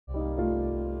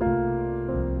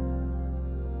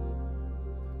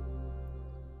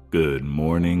Good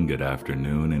morning, good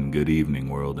afternoon, and good evening,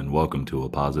 world, and welcome to A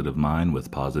Positive Mind with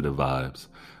Positive Vibes.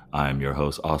 I am your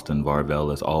host, Austin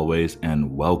Varvel, as always,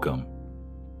 and welcome.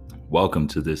 Welcome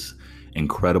to this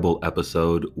incredible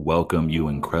episode. Welcome, you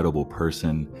incredible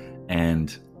person.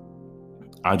 And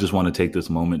I just want to take this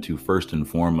moment to first and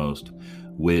foremost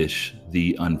wish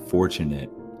the unfortunate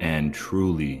and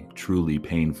truly, truly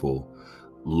painful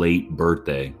late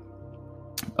birthday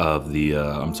of the,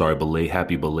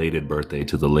 happy belated birthday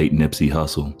to the late Nipsey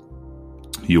Hussle.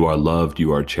 You are loved,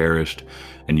 you are cherished,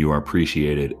 and you are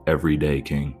appreciated every day,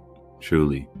 King.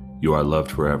 Truly, you are loved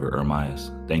forever,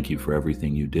 Ermias. Thank you for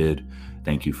everything you did.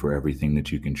 Thank you for everything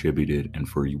that you contributed and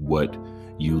for what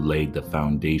you laid the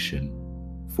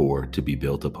foundation for to be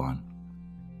built upon.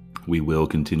 We will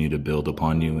continue to build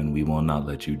upon you and we will not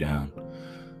let you down.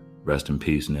 Rest in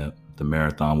peace, Nip. The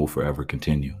marathon will forever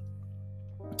continue.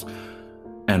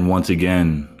 And once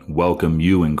again, welcome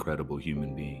you, incredible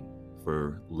human being,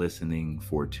 for listening,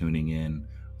 for tuning in,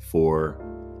 for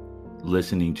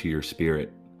listening to your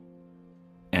spirit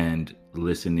and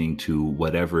listening to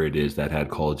whatever it is that had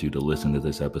called you to listen to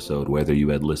this episode, whether you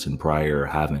had listened prior or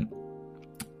haven't.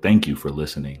 Thank you for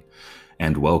listening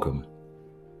and welcome.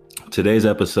 Today's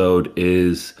episode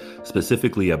is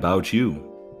specifically about you,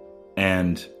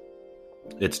 and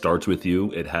it starts with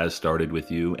you. It has started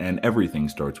with you, and everything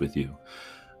starts with you.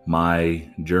 My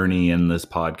journey in this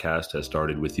podcast has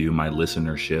started with you. My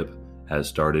listenership has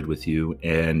started with you,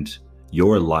 and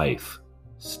your life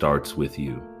starts with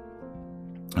you.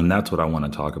 And that's what I want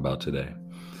to talk about today.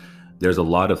 There's a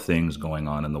lot of things going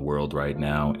on in the world right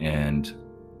now, and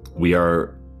we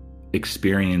are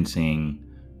experiencing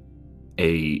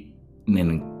an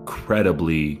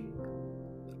incredibly,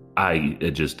 I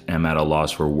just am at a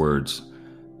loss for words,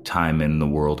 time in the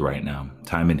world right now,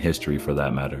 time in history for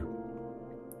that matter.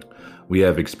 We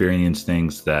have experienced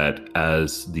things that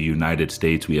as the United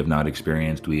States we have not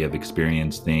experienced. We have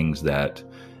experienced things that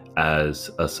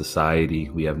as a society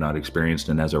we have not experienced,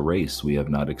 and as a race we have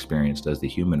not experienced, as the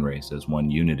human race, as one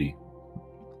unity.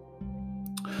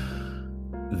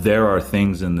 There are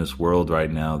things in this world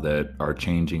right now that are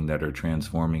changing, that are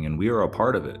transforming, and we are a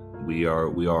part of it. We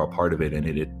are a part of it, and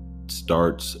it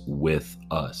starts with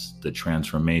us. The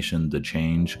transformation, the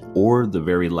change, or the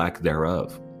very lack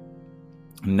thereof.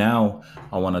 Now,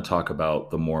 I want to talk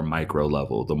about the more micro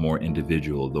level, the more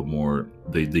individual, the more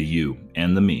the you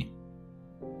and the me.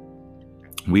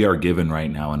 We are given right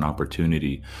now an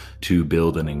opportunity to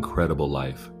build an incredible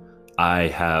life. I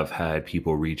have had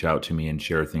people reach out to me and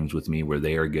share things with me where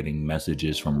they are getting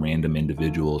messages from random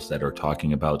individuals that are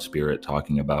talking about spirit,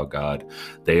 talking about God.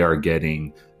 They are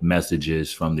getting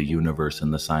messages from the universe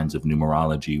and the signs of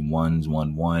numerology,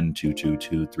 111,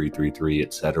 222, 333,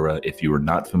 etc. If you are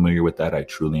not familiar with that, I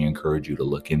truly encourage you to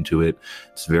look into it.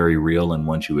 It's very real, and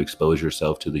once you expose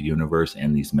yourself to the universe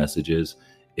and these messages,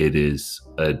 it is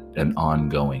an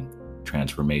ongoing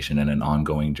transformation and an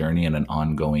ongoing journey and an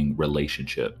ongoing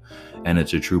relationship. And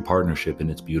it's a true partnership, and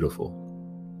it's beautiful.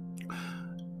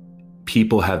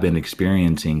 People have been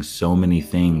experiencing so many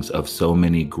things of so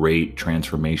many great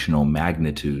transformational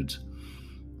magnitudes.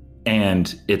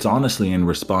 And it's honestly in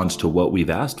response to what we've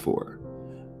asked for.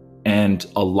 And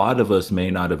a lot of us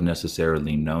may not have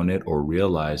necessarily known it or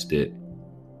realized it,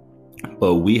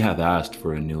 but we have asked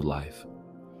for a new life.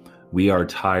 We are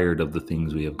tired of the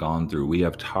things we have gone through. We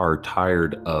are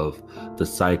tired of the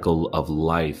cycle of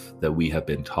life that we have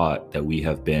been taught, that we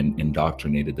have been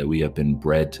indoctrinated, that we have been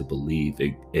bred to believe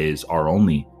it is our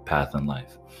only path in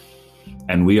life.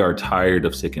 And we are tired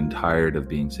of sick and tired of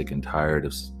being sick and tired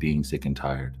of being sick and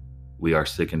tired. We are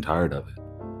sick and tired of it,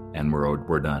 and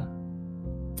we're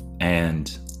done.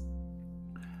 And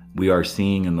we are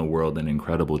seeing in the world an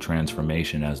incredible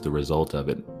transformation as the result of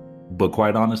it. But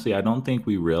quite honestly, I don't think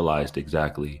we realized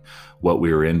exactly what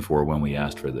we were in for when we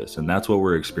asked for this. And that's what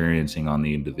we're experiencing on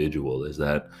the individual, is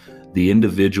that the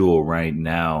individual right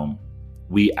now,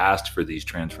 we asked for these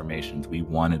transformations. We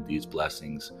wanted these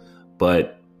blessings,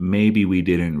 but maybe we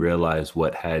didn't realize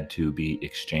what had to be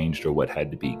exchanged or what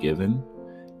had to be given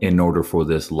in order for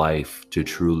this life to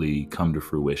truly come to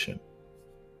fruition.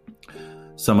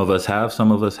 Some of us have,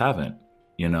 some of us haven't.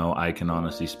 You know, I can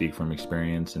honestly speak from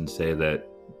experience and say that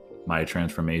my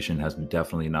transformation has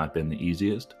definitely not been the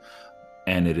easiest,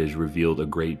 and it has revealed a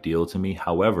great deal to me.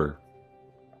 However,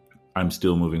 I'm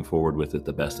still moving forward with it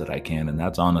the best that I can. And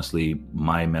that's honestly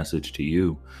my message to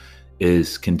you,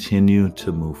 is continue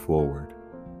to move forward,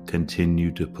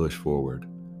 continue to push forward.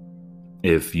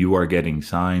 If you are getting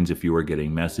signs, if you are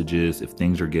getting messages, if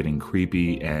things are getting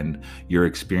creepy and you're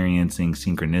experiencing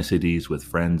synchronicities with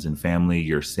friends and family,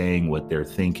 you're saying what they're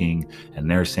thinking and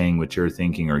they're saying what you're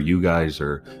thinking, or you guys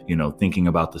are, thinking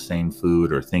about the same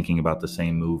food or thinking about the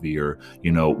same movie, or,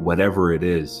 whatever it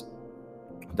is,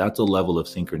 that's a level of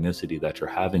synchronicity that you're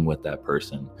having with that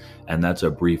person. And that's a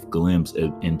brief glimpse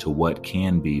into what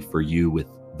can be for you with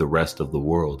the rest of the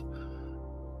world.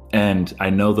 And I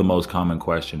know the most common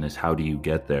question is, how do you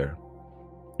get there?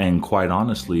 And quite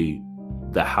honestly,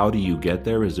 the how do you get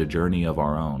there is a journey of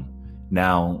our own.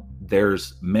 Now,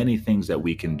 there's many things that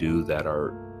we can do that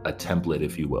are a template,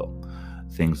 if you will.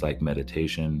 Things like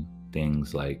meditation,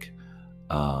 things like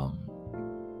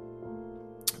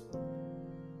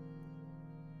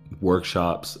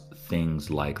workshops, things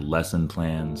like lesson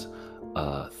plans,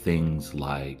 things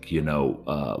like,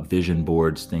 vision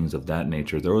boards, things of that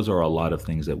nature. Those are a lot of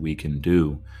things that we can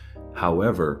do.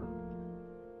 However,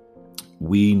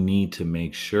 we need to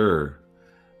make sure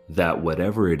that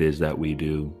whatever it is that we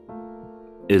do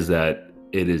is that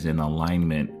it is in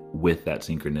alignment with that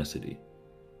synchronicity.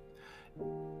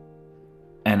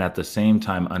 And at the same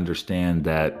time, understand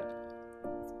that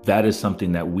that is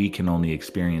something that we can only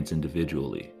experience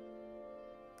individually.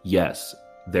 Yes,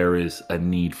 there is a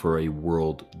need for a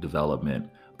world development,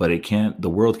 but the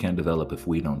world can't develop if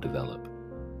we don't develop.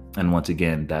 And once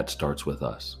again, that starts with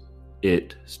us.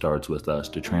 It starts with us,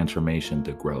 the transformation,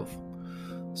 the growth.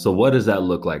 So what does that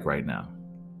look like right now?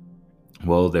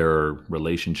 Well, there are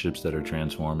relationships that are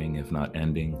transforming, if not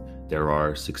ending. There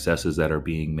are successes that are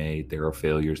being made. There are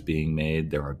failures being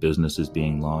made. There are businesses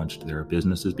being launched. There are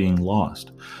businesses being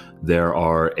lost. There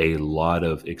are a lot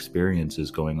of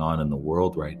experiences going on in the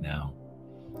world right now.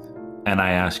 And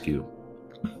I ask you,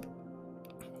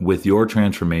 with your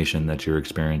transformation that you're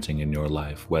experiencing in your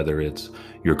life, whether it's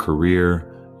your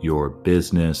career, your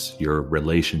business, your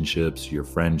relationships, your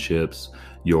friendships,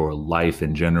 your life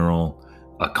in general,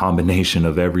 a combination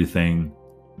of everything,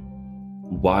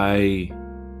 why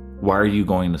are you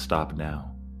going to stop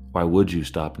now? Why would you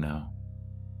stop now?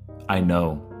 I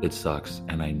know it sucks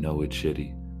and I know it's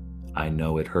shitty. I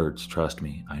know it hurts. Trust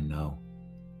me, I know.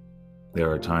 There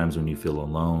are times when you feel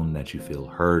alone, that you feel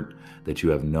hurt, that you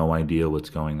have no idea what's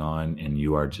going on, and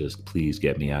you are just, please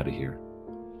get me out of here.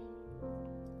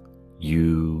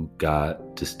 You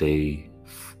got to stay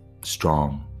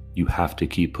strong. You have to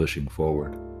keep pushing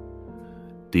forward.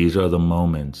 These are the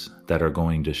moments that are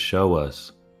going to show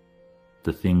us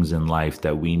the things in life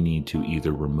that we need to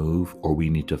either remove or we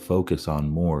need to focus on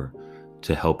more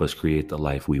to help us create the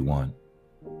life we want.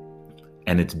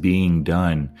 And it's being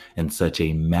done in such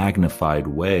a magnified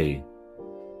way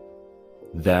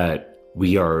that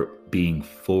we are being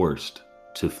forced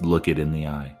to look it in the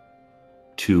eye,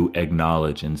 to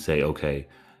acknowledge and say, okay,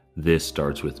 this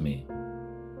starts with me.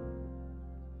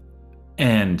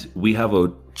 And we have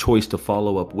a choice to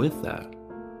follow up with that.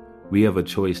 We have a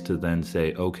choice to then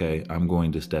say, okay, I'm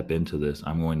going to step into this.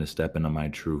 I'm going to step into my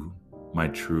true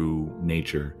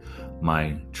nature,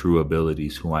 my true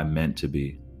abilities, who I'm meant to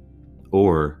be.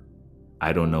 Or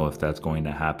I don't know if that's going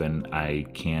to happen. I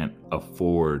can't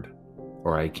afford,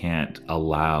 or I can't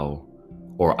allow,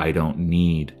 or I don't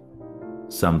need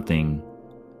something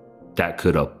that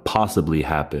could have possibly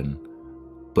happened,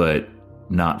 but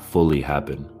not fully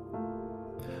happen.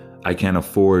 I can't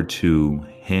afford to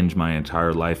hinge my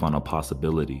entire life on a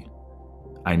possibility.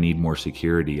 I need more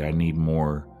security. I need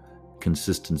more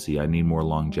consistency. I need more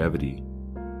longevity.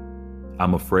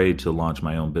 I'm afraid to launch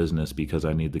my own business because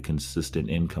I need the consistent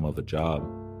income of a job,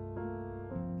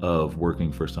 of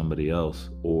working for somebody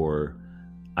else, or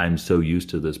I'm so used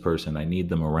to this person. I need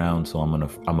them around, so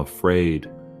I'm afraid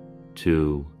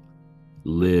to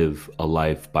live a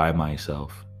life by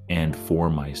myself and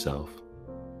for myself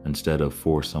instead of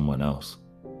for someone else.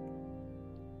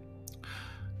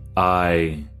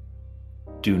 I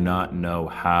do not know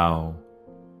how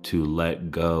to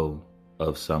let go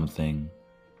of something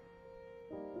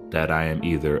that I am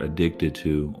either addicted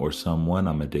to or someone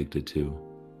I'm addicted to.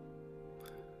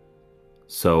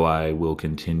 So I will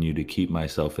continue to keep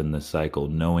myself in this cycle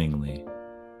knowingly,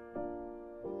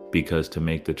 because to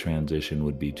make the transition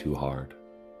would be too hard,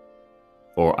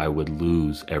 or I would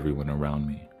lose everyone around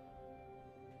me.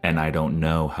 And I don't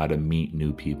know how to meet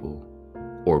new people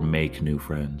or make new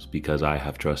friends because I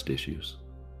have trust issues,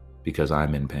 because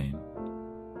I'm in pain,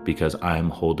 because I'm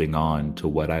holding on to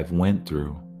what I've went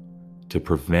through to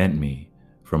prevent me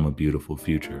from a beautiful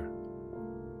future.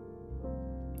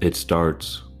 It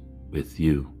starts with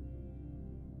you.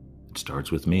 It starts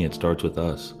with me. It starts with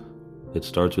us. It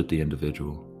starts with the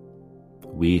individual.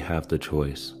 We have the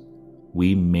choice.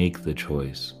 We make the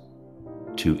choice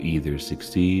to either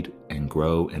succeed and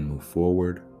grow and move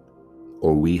forward,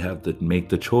 or we have to make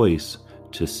the choice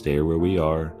to stay where we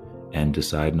are and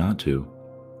decide not to.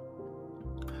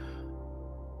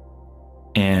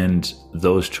 And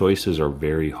those choices are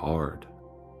very hard.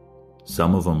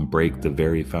 Some of them break the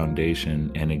very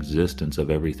foundation and existence of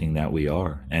everything that we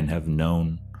are and have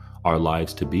known our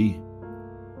lives to be.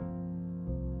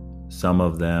 Some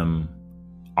of them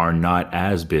are not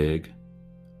as big,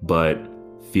 but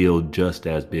feel just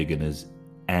as big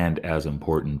and as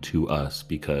important to us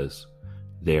because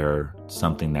they're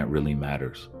something that really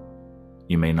matters.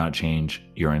 You may not change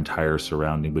your entire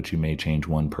surrounding, but you may change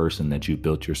one person that you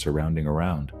built your surrounding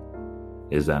around.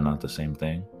 Is that not the same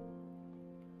thing?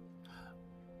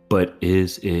 But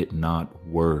is it not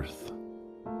worth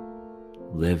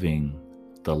living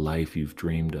the life you've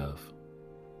dreamed of?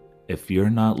 If you're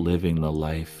not living the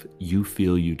life you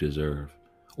feel you deserve,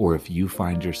 or if you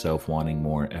find yourself wanting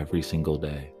more every single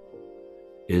day,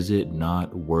 is it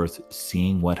not worth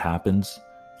seeing what happens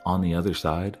on the other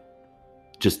side?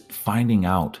 Just finding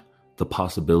out the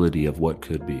possibility of what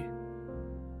could be,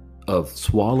 of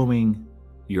swallowing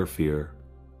your fear,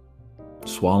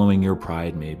 swallowing your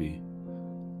pride maybe,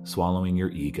 swallowing your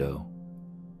ego,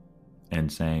 and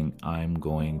saying, I'm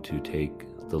going to take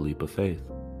the leap of faith.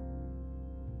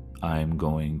 I'm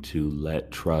going to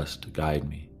let trust guide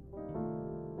me.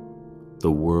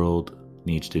 The world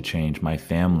needs to change. My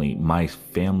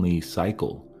family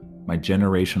cycle, my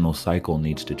generational cycle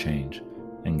needs to change.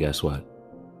 And guess what?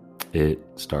 It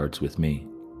starts with me.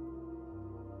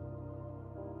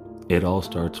 It all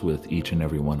starts with each and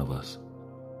every one of us.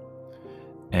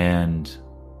 And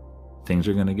things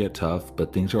are going to get tough,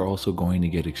 but things are also going to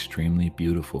get extremely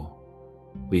beautiful.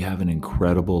 We have an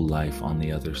incredible life on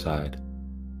the other side.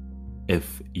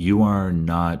 If you are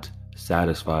not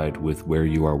satisfied with where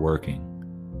you are working,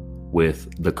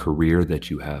 with the career that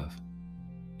you have,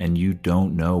 and you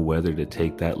don't know whether to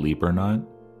take that leap or not,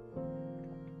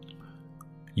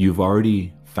 you've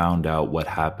already found out what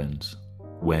happens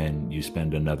when you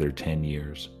spend another 10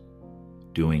 years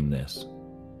doing this,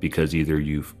 because either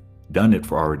you've done it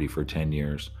for 10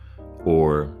 years,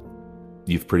 or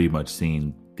you've pretty much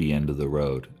seen the end of the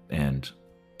road and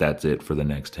that's it for the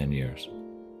next 10 years.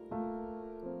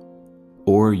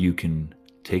 Or you can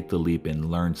take the leap and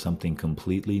learn something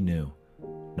completely new,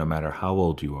 no matter how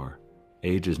old you are.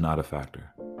 Age is not a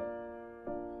factor.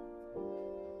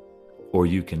 Or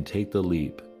you can take the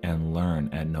leap and learn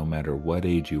at no matter what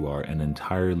age you are, an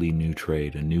entirely new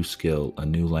trade, a new skill, a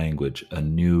new language, a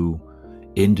new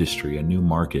industry, a new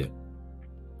market.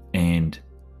 And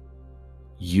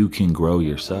you can grow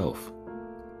yourself.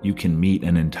 You can meet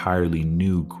an entirely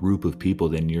new group of people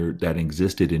that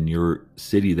existed in your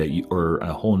city or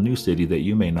a whole new city that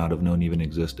you may not have known even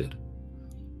existed.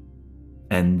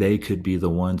 And they could be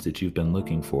the ones that you've been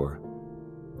looking for.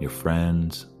 Your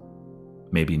friends,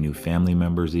 maybe new family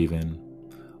members even.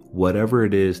 Whatever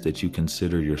it is that you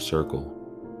consider your circle,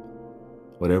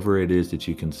 whatever it is that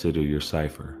you consider your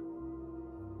cipher,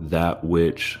 that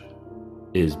which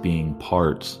is being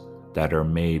parts that are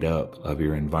made up of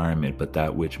your environment, but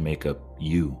that which make up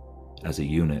you as a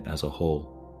unit, as a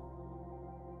whole.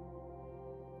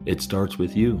 It starts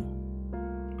with you.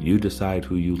 You decide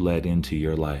who you let into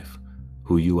your life,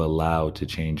 who you allow to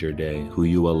change your day, who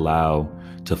you allow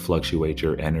to fluctuate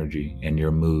your energy and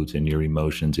your moods and your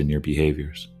emotions and your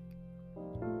behaviors.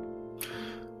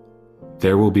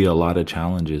 There will be a lot of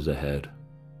challenges ahead,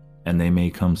 and they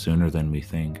may come sooner than we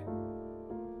think.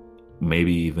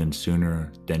 Maybe even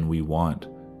sooner than we want,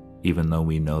 even though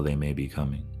we know they may be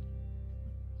coming.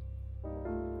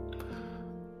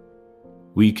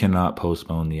 We cannot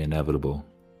postpone the inevitable,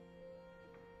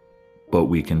 but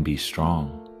we can be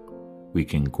strong. We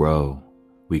can grow.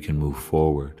 We can move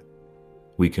forward.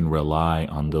 We can rely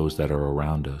on those that are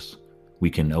around us.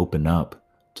 We can open up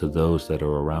to those that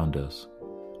are around us.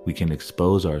 We can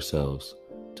expose ourselves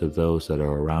to those that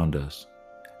are around us.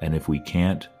 And if we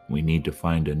can't, we need to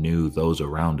find those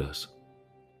around us.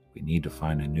 We need to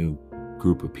find a new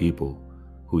group of people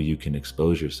who you can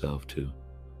expose yourself to,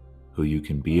 who you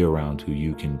can be around, who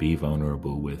you can be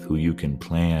vulnerable with, who you can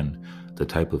plan the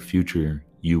type of future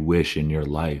you wish in your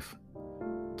life.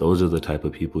 Those are the type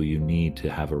of people you need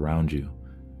to have around you.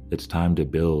 It's time to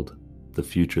build the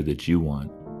future that you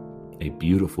want, a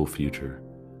beautiful future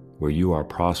where you are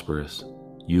prosperous,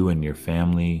 you and your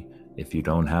family. If you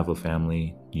don't have a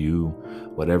family,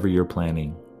 whatever you're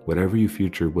planning, whatever your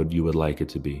future you would like it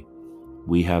to be,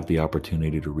 we have the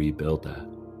opportunity to rebuild that.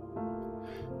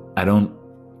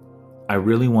 I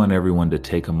really want everyone to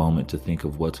take a moment to think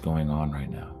of what's going on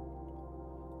right now.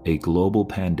 A global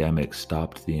pandemic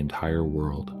stopped the entire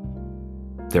world.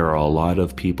 There are a lot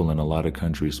of people in a lot of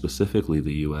countries, specifically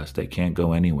the US, that can't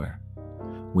go anywhere.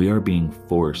 We are being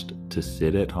forced to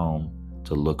sit at home,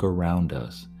 to look around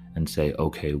us and say,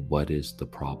 okay, what is the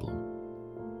problem?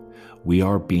 We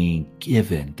are being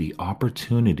given the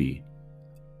opportunity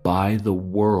by the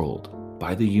world,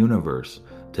 by the universe,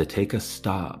 to take a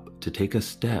stop, to take a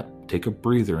step, take a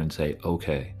breather and say,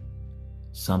 okay,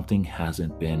 something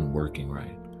hasn't been working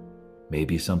right.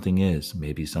 Maybe something is,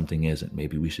 maybe something isn't.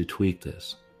 Maybe we should tweak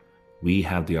this. We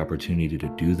have the opportunity to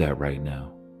do that right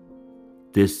now.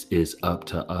 This is up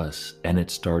to us, and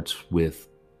it starts with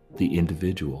the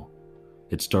individual.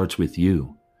 It starts with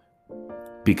you.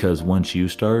 Because once you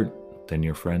start, then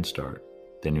your friends start,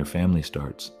 then your family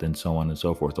starts, then so on and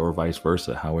so forth, or vice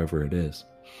versa, however it is.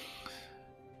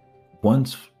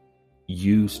 Once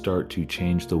you start to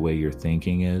change the way your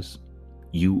thinking is,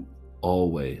 you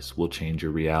always will change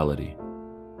your reality.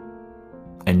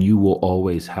 And you will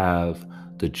always have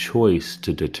the choice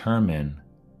to determine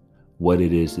what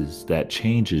it is that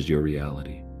changes your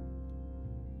reality.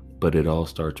 But it all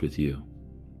starts with you.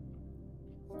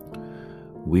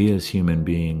 We as human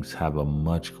beings have a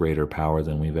much greater power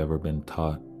than we've ever been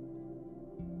taught,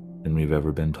 than we've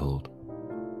ever been told.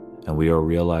 And we are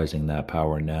realizing that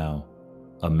power now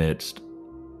amidst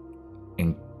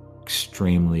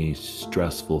extremely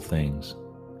stressful things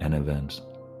and events.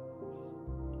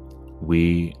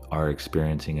 We are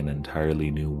experiencing an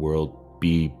entirely new world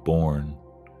be born,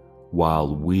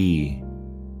 while we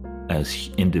as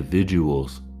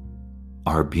individuals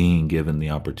are being given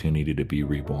the opportunity to be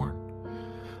reborn.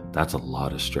 That's a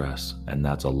lot of stress, and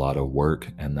that's a lot of work,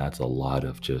 and that's a lot.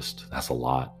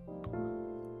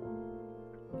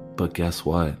 But guess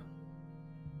what?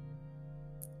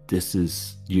 This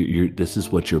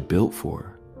is what you're built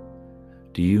for.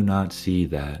 Do you not see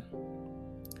that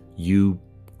you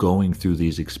going through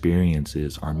these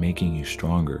experiences are making you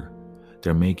stronger?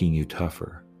 They're making you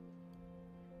tougher.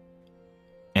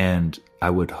 And I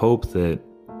would hope that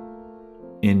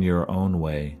in your own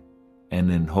way, and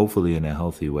then hopefully in a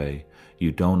healthy way,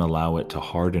 you don't allow it to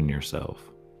harden yourself,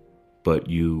 but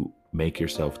you make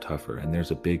yourself tougher. And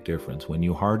there's a big difference. When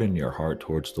you harden your heart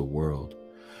towards the world,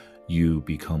 you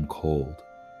become cold.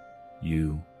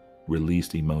 You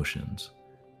release emotions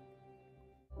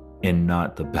in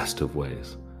not the best of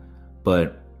ways,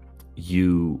 but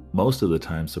you most of the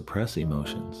time suppress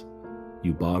emotions.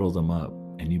 You bottle them up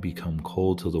and you become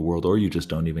cold to the world, or you just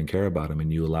don't even care about them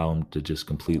and you allow them to just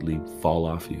completely fall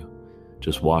off you,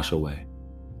 just wash away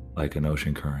like an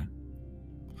ocean current.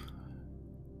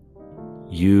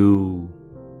 You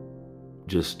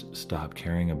just stop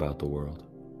caring about the world.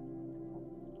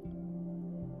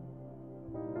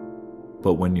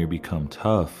 But when you become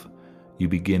tough, you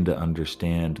begin to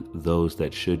understand those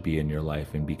that should be in your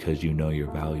life, and because you know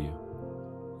your value,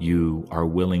 you are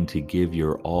willing to give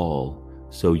your all,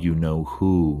 so you know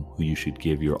who you should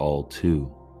give your all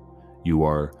to. You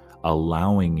are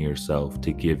allowing yourself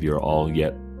to give your all,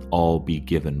 yet all be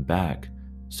given back,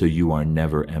 so you are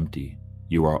never empty.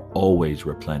 You are always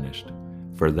replenished.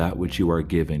 For that which you are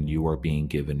given, you are being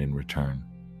given in return.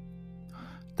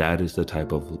 That is the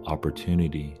type of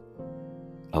opportunity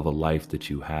of a life that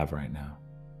you have right now.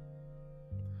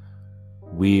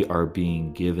 We are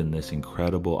being given this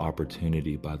incredible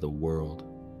opportunity by the world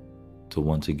to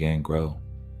once again grow.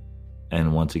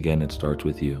 And once again, it starts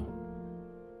with you.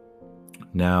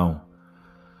 Now,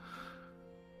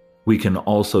 we can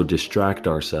also distract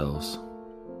ourselves.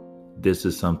 This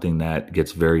is something that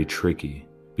gets very tricky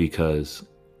because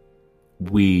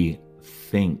we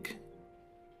think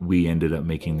we ended up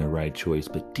making the right choice,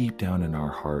 but deep down in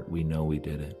our heart, we know we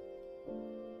did it.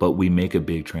 But we make a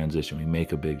big transition, we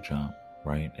make a big jump,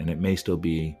 right? And it may still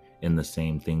be in the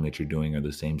same thing that you're doing, or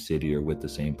the same city, or with the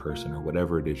same person, or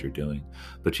whatever it is you're doing.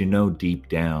 But you know deep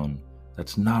down,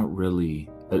 that's not really,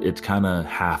 it's kind of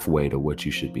halfway to what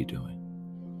you should be doing.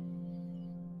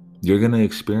 You're going to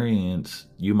experience,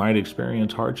 you might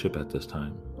experience hardship at this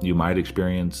time. You might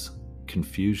experience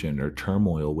confusion or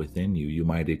turmoil within you. You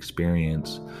might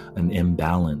experience an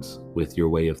imbalance with your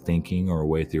way of thinking or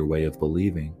with your way of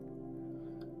believing.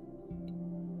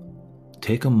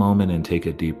 Take a moment and take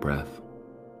a deep breath.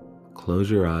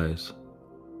 Close your eyes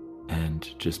and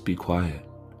just be quiet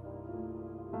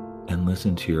and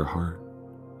listen to your heart.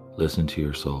 Listen to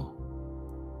your soul.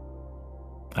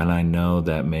 And I know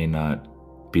that may not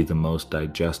be the most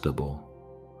digestible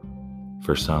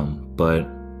for some, but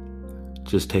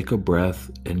just take a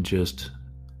breath and just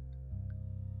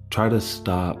try to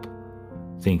stop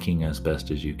thinking as best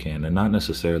as you can, and not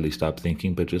necessarily stop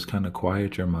thinking, but just kind of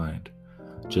quiet your mind.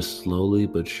 Just slowly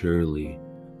but surely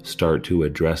start to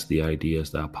address the ideas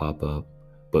that pop up,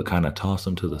 but kind of toss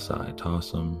them to the side.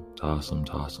 Toss them, toss them,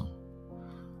 toss them.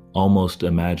 Almost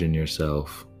imagine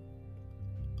yourself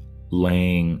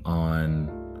laying on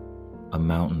a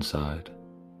mountainside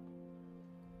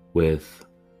with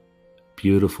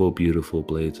beautiful, beautiful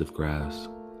blades of grass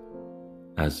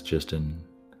as just an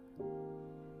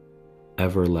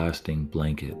everlasting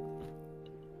blanket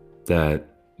that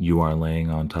you are laying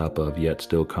on top of, yet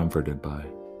still comforted by.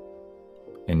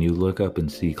 And you look up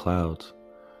and see clouds.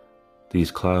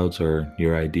 These clouds are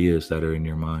your ideas that are in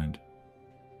your mind.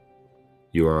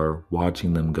 You are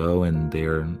watching them go, and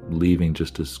they're leaving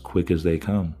just as quick as they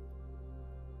come.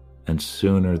 And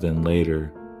sooner than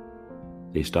later,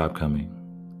 they stop coming,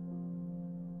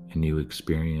 and you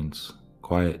experience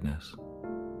quietness.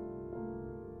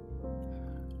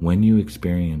 When you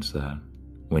experience that,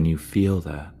 when you feel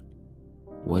that,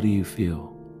 what do you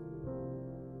feel?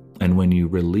 And when you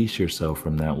release yourself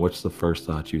from that, what's the first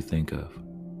thought you think of?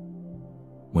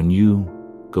 When you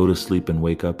go to sleep and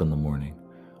wake up in the morning,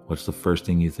 what's the first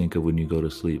thing you think of when you go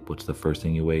to sleep? What's the first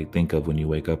thing you think of when you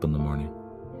wake up in the morning?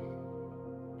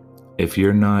 If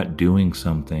you're not doing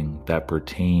something that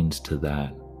pertains to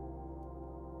that,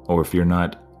 or if you're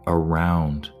not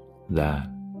around that,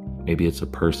 maybe it's a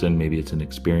person, maybe it's an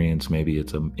experience, maybe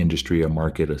it's an industry, a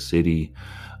market, a city,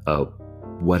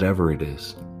 whatever it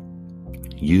is,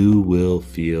 you will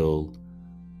feel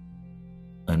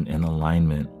an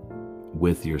alignment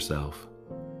with yourself.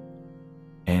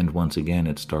 And once again,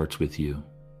 it starts with you.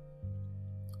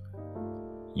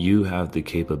 You have the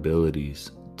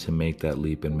capabilities to make that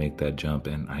leap and make that jump,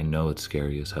 and I know it's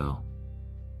scary as hell.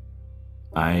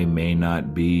 I may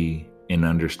not be in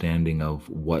understanding of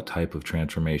what type of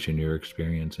transformation you're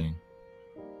experiencing,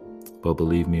 but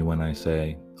believe me when I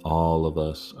say all of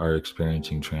us are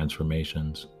experiencing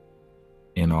transformations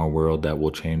in our world that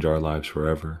will change our lives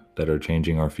forever, that are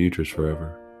changing our futures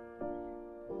forever.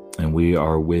 And we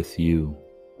are with you.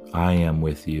 I am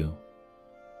with you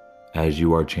as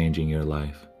you are changing your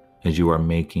life, as you are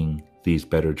making these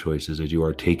better choices, as you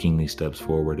are taking these steps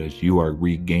forward, as you are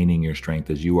regaining your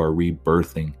strength, as you are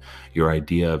rebirthing your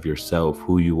idea of yourself,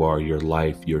 who you are, your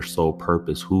life, your sole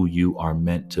purpose, who you are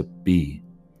meant to be.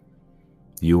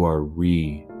 You are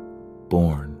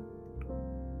reborn,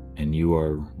 and you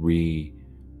are regaining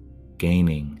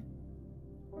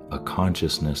a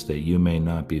consciousness that you may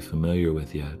not be familiar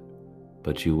with yet,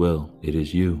 but you will. It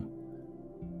is you.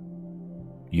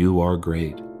 You are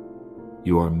great.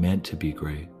 You are meant to be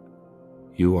great.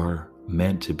 You are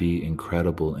meant to be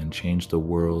incredible and change the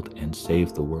world and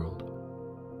save the world.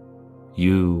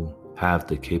 You have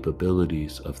the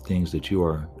capabilities of things that you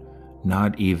are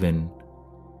not even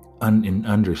in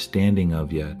understanding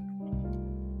of yet.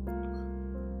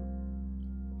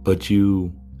 But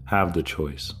you have the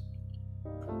choice.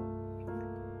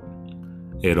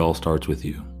 It all starts with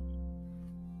you.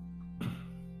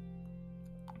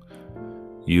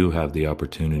 You have the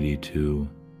opportunity to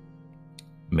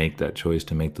make that choice,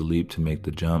 to make the leap, to make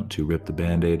the jump, to rip the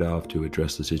Band-Aid off, to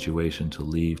address the situation, to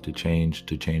leave, to change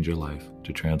your life,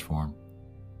 to transform.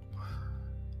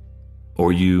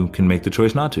 Or you can make the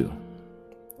choice not to.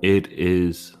 It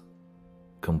is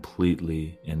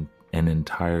completely and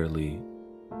entirely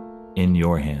in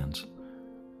your hands.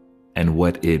 And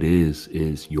what it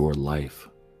is your life.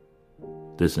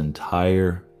 This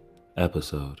entire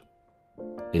episode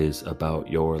is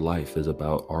about your life, is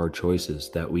about our choices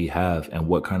that we have and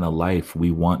what kind of life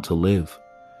we want to live,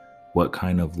 what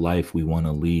kind of life we want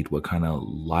to lead, what kind of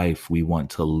life we want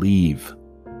to leave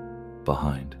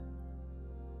behind.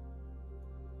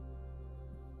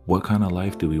 What kind of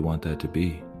life do we want that to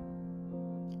be?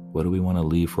 What do we want to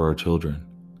leave for our children?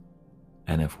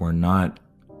 And if we're not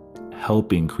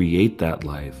helping create that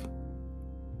life,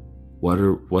 what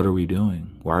are we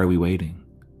doing? Why are we waiting?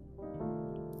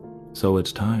 So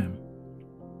it's time.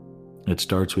 It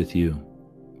starts with you.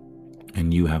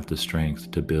 And you have the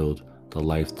strength to build the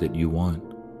life that you want,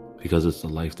 because it's the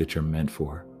life that you're meant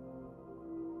for.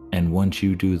 And once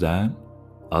you do that,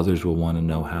 others will want to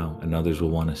know how, and others will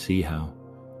want to see how.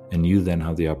 And you then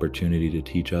have the opportunity to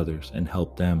teach others and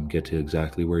help them get to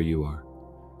exactly where you are.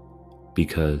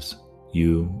 Because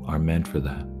you are meant for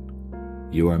that.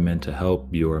 You are meant to help,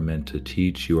 you are meant to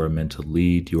teach, you are meant to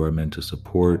lead, you are meant to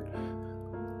support.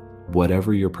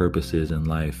 Whatever your purpose is in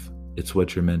life, it's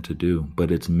what you're meant to do, but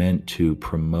it's meant to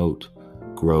promote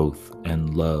growth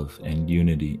and love and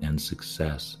unity and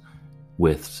success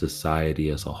with society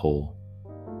as a whole.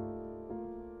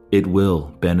 It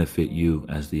will benefit you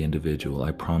as the individual.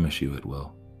 I promise you it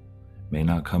will. It may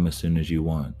not come as soon as you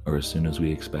want or as soon as we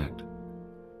expect,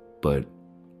 but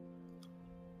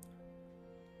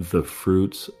the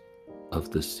fruits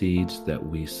of the seeds that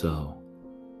we sow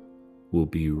will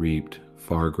be reaped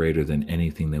far greater than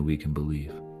anything that we can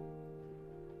believe.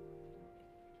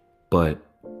 But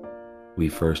we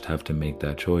first have to make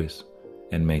that choice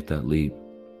and make that leap.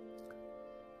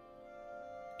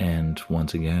 And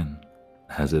once again,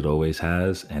 as it always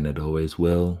has, and it always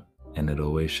will, and it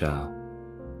always shall,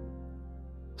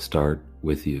 start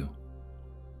with you.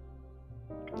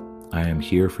 I am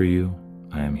here for you.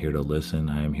 I am here to listen.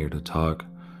 I am here to talk.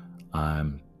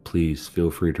 Please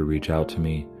feel free to reach out to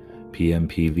me.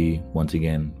 PMPV, once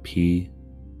again,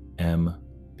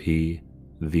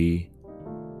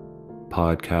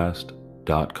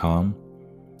 PMPVpodcast.com.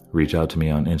 Reach out to me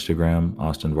on Instagram,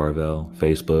 Austin Varvel,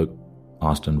 Facebook,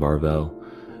 Austin Varvel.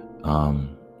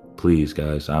 Please,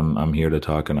 guys, I'm here to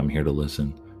talk and I'm here to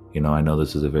listen. I know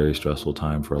this is a very stressful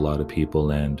time for a lot of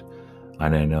people, and I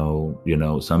know,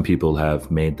 some people have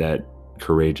made that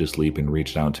courageous leap and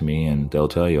reached out to me, and they'll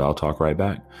tell you, I'll talk right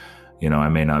back. I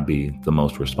may not be the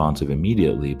most responsive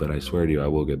immediately, but I swear to you, I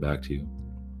will get back to you.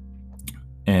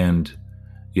 And,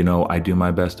 I do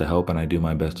my best to help and I do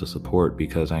my best to support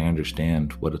because I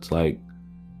understand what it's like.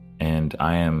 And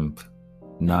I am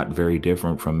not very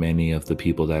different from many of the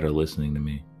people that are listening to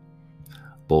me,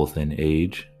 both in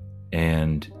age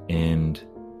and in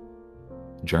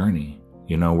journey.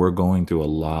 We're going through a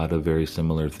lot of very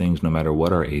similar things, no matter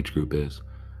what our age group is.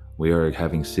 We are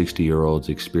having 60-year-olds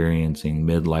experiencing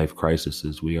midlife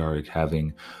crises. We are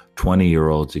having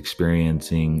 20-year-olds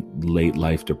experiencing late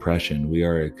life depression. We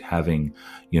are having,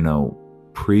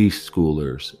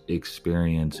 preschoolers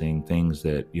experiencing things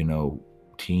that,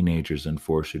 teenagers and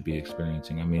four should be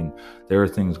experiencing. I mean, there are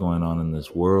things going on in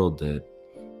this world that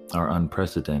are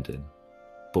unprecedented.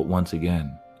 But once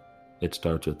again, it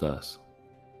starts with us.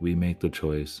 We make the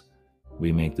choice,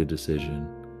 we make the decision,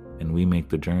 and we make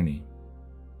the journey.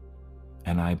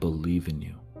 And I believe in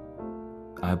you.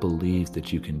 I believe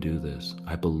that you can do this.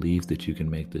 I believe that you can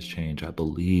make this change. I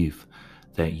believe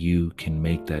that you can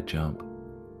make that jump.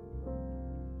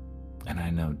 And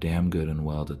I know damn good and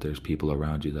well that there's people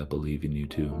around you that believe in you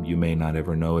too. You may not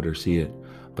ever know it or see it,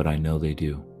 but I know they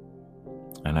do.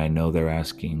 And I know they're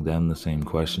asking them the same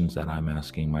questions that I'm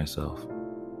asking myself.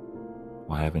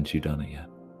 Why haven't you done it yet?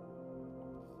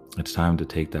 It's time to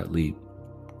take that leap.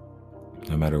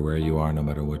 No matter where you are, no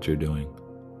matter what you're doing,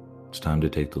 it's time to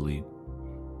take the leap.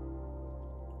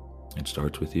 It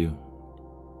starts with you.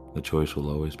 The choice will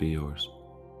always be yours.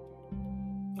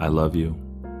 I love you.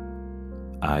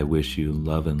 I wish you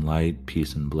love and light,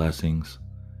 peace and blessings.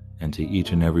 And to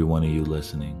each and every one of you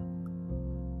listening,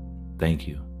 thank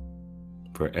you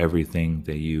for everything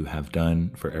that you have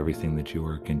done, for everything that you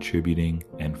are contributing,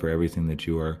 and for everything that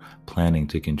you are planning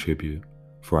to contribute.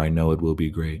 For I know it will be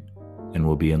great and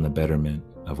will be in the betterment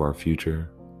of our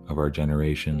future, of our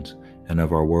generations, and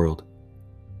of our world.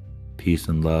 Peace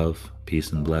and love,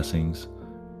 peace and blessings,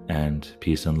 and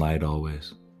peace and light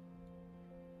always.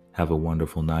 Have a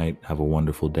wonderful night, have a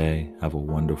wonderful day, have a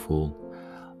wonderful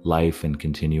life, and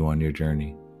continue on your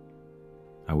journey.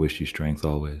 I wish you strength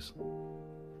always.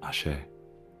 Ashe.